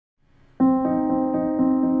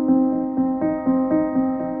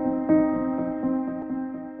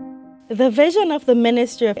The vision of the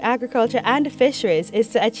Ministry of Agriculture and Fisheries is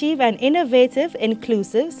to achieve an innovative,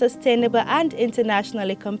 inclusive, sustainable and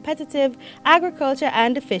internationally competitive agriculture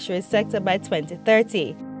and fisheries sector by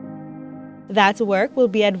 2030. That work will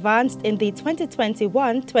be advanced in the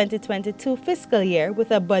 2021-2022 fiscal year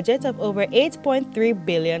with a budget of over $8.3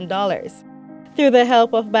 billion. Through the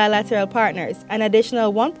help of bilateral partners, an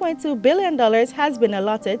additional $1.2 billion has been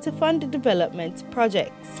allotted to fund the development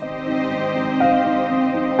projects.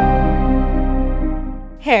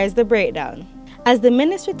 Here's the breakdown. As the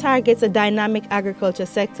ministry targets a dynamic agriculture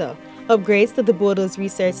sector, upgrades to the Bodos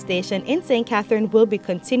Research Station in St. Catherine will be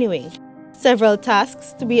continuing. Several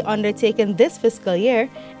tasks to be undertaken this fiscal year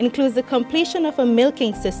includes the completion of a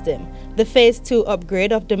milking system, the Phase 2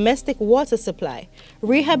 upgrade of domestic water supply,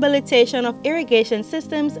 rehabilitation of irrigation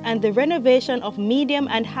systems, and the renovation of medium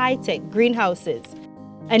and high-tech greenhouses.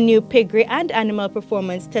 A new piggery and animal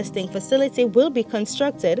performance testing facility will be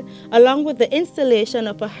constructed, along with the installation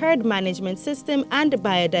of a herd management system and a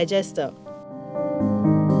biodigester.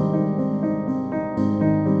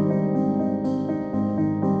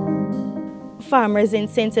 Farmers in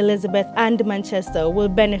St. Elizabeth and Manchester will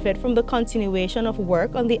benefit from the continuation of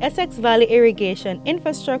work on the Essex Valley Irrigation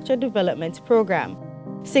Infrastructure Development Program.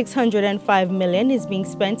 $605 million is being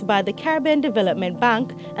spent by the Caribbean Development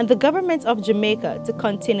Bank and the government of Jamaica to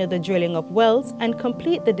continue the drilling of wells and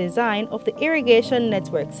complete the design of the irrigation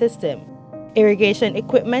network system. Irrigation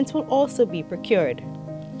equipment will also be procured.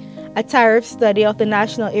 A tariff study of the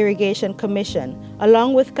National Irrigation Commission,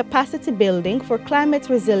 along with capacity building for climate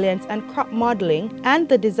resilience and crop modeling and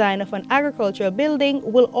the design of an agricultural building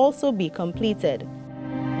will also be completed.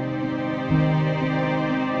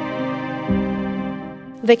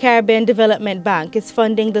 The Caribbean Development Bank is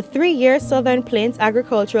funding the 3-year Southern Plains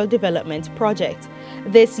Agricultural Development Project.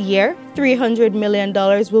 This year, $300 million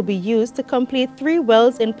will be used to complete 3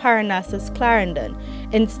 wells in Parnassus, Clarendon,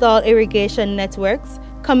 install irrigation networks,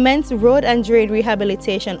 commence road and drain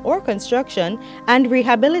rehabilitation or construction, and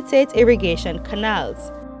rehabilitate irrigation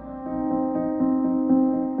canals.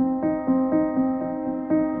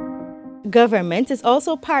 Government is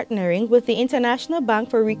also partnering with the International Bank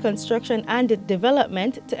for Reconstruction and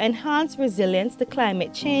Development to enhance resilience to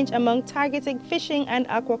climate change among targeting fishing and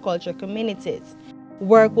aquaculture communities.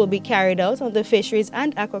 Work will be carried out on the fisheries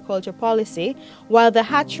and aquaculture policy, while the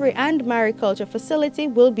hatchery and mariculture facility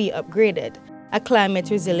will be upgraded. A climate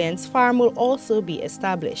resilience farm will also be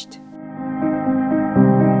established.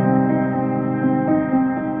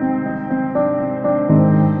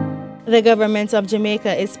 The government of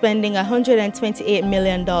Jamaica is spending $128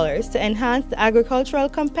 million to enhance the Agricultural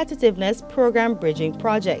Competitiveness Program Bridging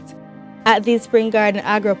Project. At the Spring Garden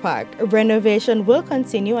Agro Park, renovation will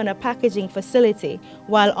continue on a packaging facility,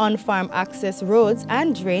 while on-farm access roads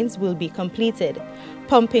and drains will be completed.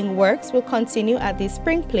 Pumping works will continue at the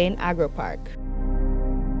Spring Plain Agro Park.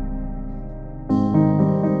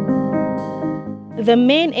 The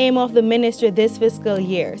main aim of the ministry this fiscal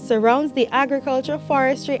year surrounds the Agriculture,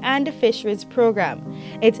 Forestry and Fisheries program.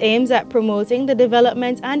 It aims at promoting the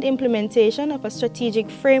development and implementation of a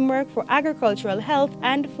strategic framework for agricultural health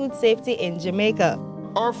and food safety in Jamaica.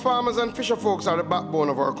 Our farmers and fisher folks are the backbone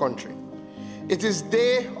of our country. It is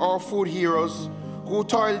they, our food heroes, who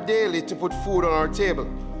toil daily to put food on our table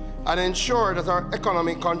and ensure that our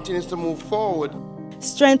economy continues to move forward.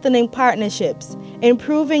 Strengthening partnerships,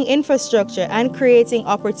 improving infrastructure and creating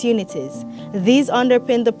opportunities. These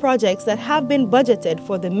underpin the projects that have been budgeted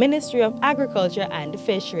for the Ministry of Agriculture and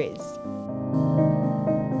Fisheries.